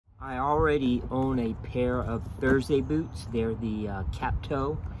I already own a pair of Thursday boots. They're the cap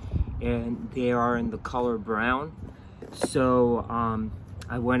toe, and they are in the color brown. So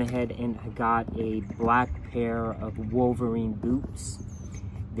I went ahead and I got a black pair of Wolverine boots.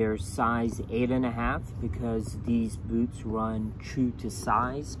 They're size 8.5 because these boots run true to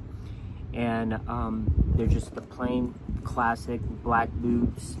size, and they're just the plain classic black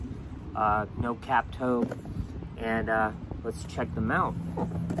boots, no cap toe, and let's check them out.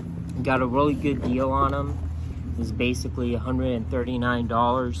 Got a really good deal on them. It's basically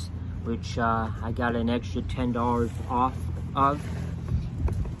 $139, which I got an extra $10 off of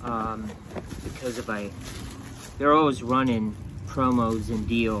because they're always running promos and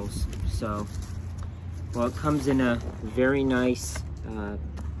deals. So, well, it comes in a very nice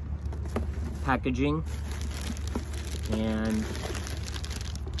packaging, and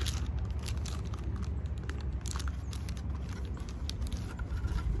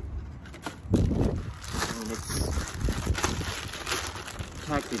it's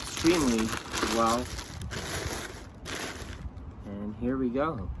packed extremely well. And here we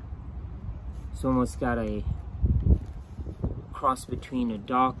go. It's almost got a cross between a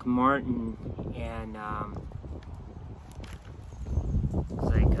Doc Martin and it's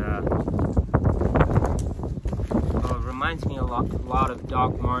like well, it reminds me a lot of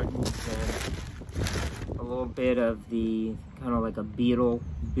Doc Martens, and a little bit of the kind of like a Beetle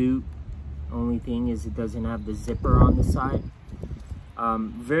boot. Only thing is it doesn't have the zipper on the side.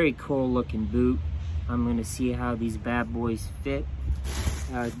 Very cool looking boot. I'm gonna see how these bad boys fit.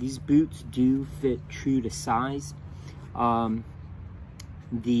 These boots do fit true to size.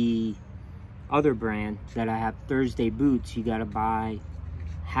 The other brand that I have, Thursday boots, you gotta buy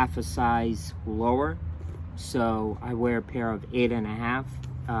half a size lower. So I wear a pair of 8.5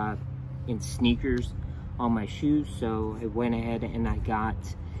 in sneakers on my shoes. So I went ahead and I got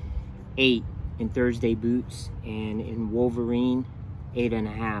 8 in Thursday boots, and in Wolverine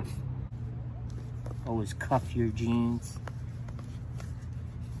 8.5. Always cuff your jeans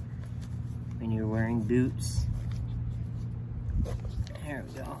when you're wearing boots. There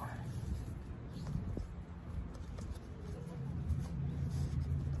we go.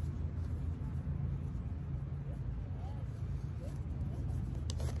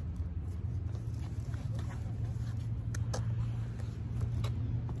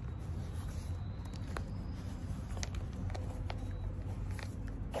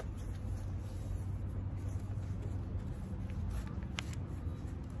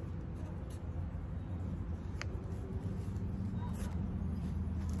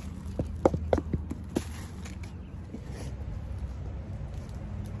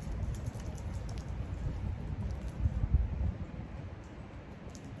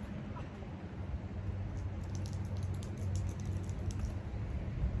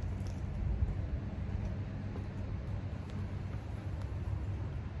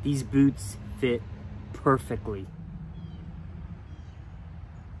 These boots fit perfectly.